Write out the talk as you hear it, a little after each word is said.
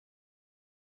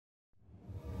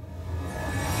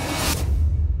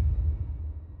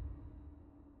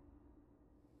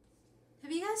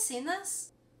guys seen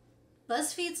this?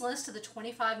 BuzzFeed's list of the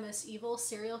 25 most evil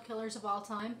serial killers of all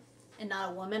time, and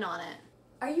not a woman on it.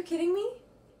 Are you kidding me?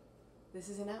 This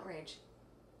is an outrage.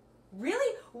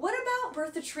 Really? What about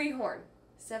Bertha Treehorn?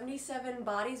 77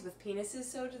 bodies with penises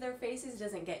sewed to their faces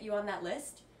doesn't get you on that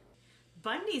list?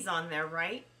 Bundy's on there,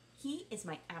 right? He is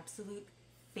my absolute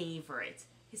favorite.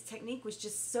 His technique was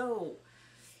just so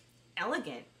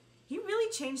elegant. He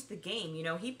really changed the game, you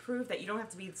know. He proved that you don't have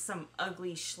to be some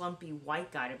ugly, schlumpy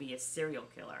white guy to be a serial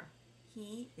killer.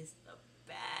 He is the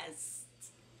best.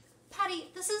 Patty,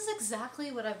 this is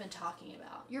exactly what I've been talking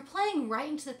about. You're playing right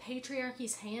into the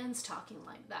patriarchy's hands talking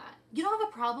like that. You don't have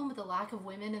a problem with the lack of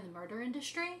women in the murder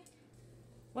industry?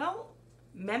 Well,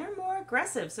 men are more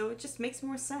aggressive, so it just makes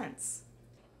more sense.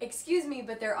 Excuse me,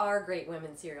 but there are great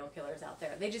women serial killers out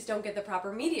there. They just don't get the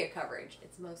proper media coverage.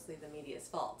 It's mostly the media's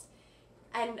fault.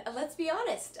 And let's be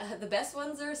honest, the best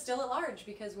ones are still at large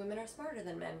because women are smarter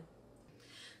than men.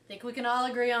 Think we can all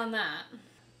agree on that.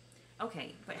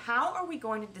 Okay, but how are we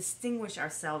going to distinguish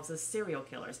ourselves as serial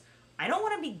killers? I don't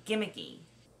want to be gimmicky.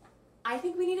 I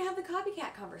think we need to have the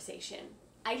copycat conversation.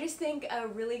 I just think a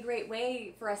really great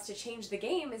way for us to change the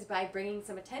game is by bringing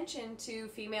some attention to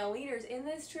female leaders in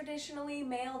this traditionally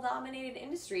male-dominated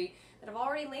industry that have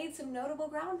already laid some notable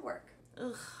groundwork.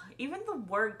 Ugh, even the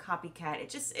word copycat, it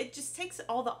just takes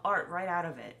all the art right out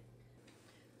of it.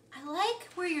 I like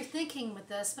where you're thinking with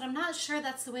this, but I'm not sure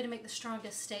that's the way to make the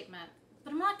strongest statement.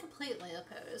 But I'm not completely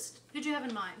opposed. Who'd you have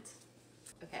in mind?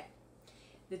 Okay.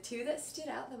 The two that stood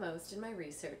out the most in my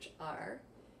research are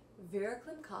Vera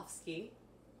Klimkowski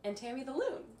and Tammy the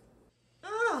Loon.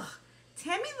 Ugh,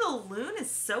 Tammy the Loon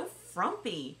is so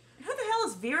frumpy. And who the hell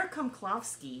is Vera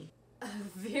Klimkowski?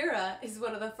 Vera is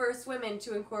one of the first women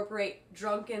to incorporate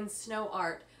drunken snow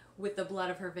art with the blood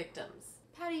of her victims.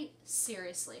 Patty,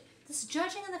 seriously, this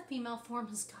judging in the female form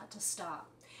has got to stop.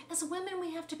 As women,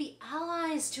 we have to be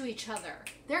allies to each other.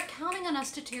 They're counting on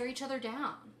us to tear each other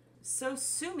down. So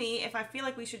sue me if I feel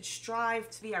like we should strive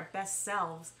to be our best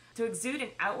selves, to exude an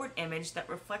outward image that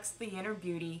reflects the inner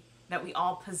beauty that we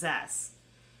all possess.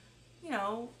 You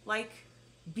know, like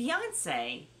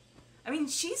Beyonce. I mean,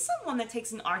 she's someone that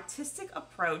takes an artistic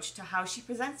approach to how she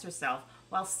presents herself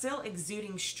while still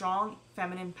exuding strong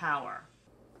feminine power.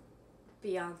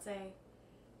 Beyonce.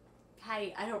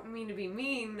 Patty, I don't mean to be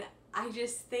mean. I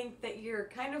just think that you're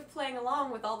kind of playing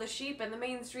along with all the sheep and the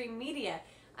mainstream media.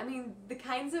 I mean, the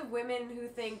kinds of women who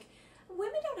think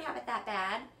women don't have it that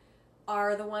bad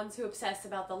are the ones who obsess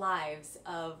about the lives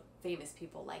of famous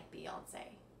people like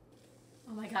Beyonce.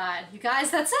 Oh my god, you guys,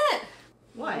 that's it!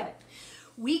 What?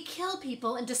 We kill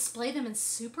people and display them in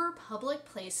super public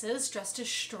places dressed as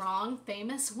strong,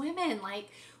 famous women, like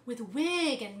with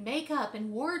wig and makeup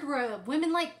and wardrobe.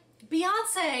 Women like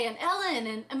Beyonce and Ellen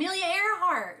and Amelia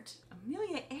Earhart.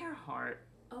 Amelia Earhart?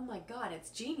 Oh my god,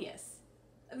 it's genius.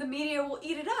 The media will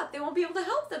eat it up. They won't be able to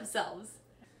help themselves.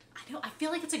 I know, I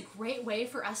feel like it's a great way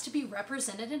for us to be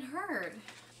represented and heard.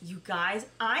 You guys,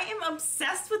 I am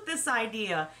obsessed with this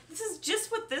idea. This is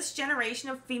just what this generation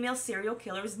of female serial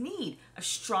killers need. A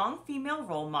strong female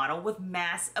role model with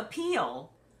mass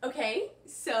appeal. Okay,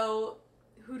 so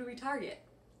who do we target?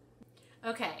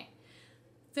 Okay.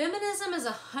 Feminism is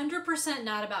 100%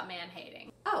 not about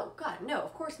man-hating. Oh god, no,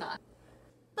 of course not.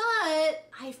 But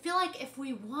I feel like if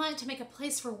we want to make a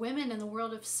place for women in the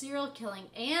world of serial killing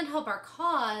and help our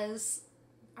cause,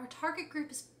 our target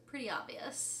group is pretty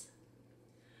obvious.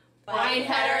 White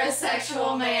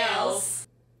heterosexual males.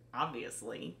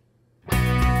 Obviously.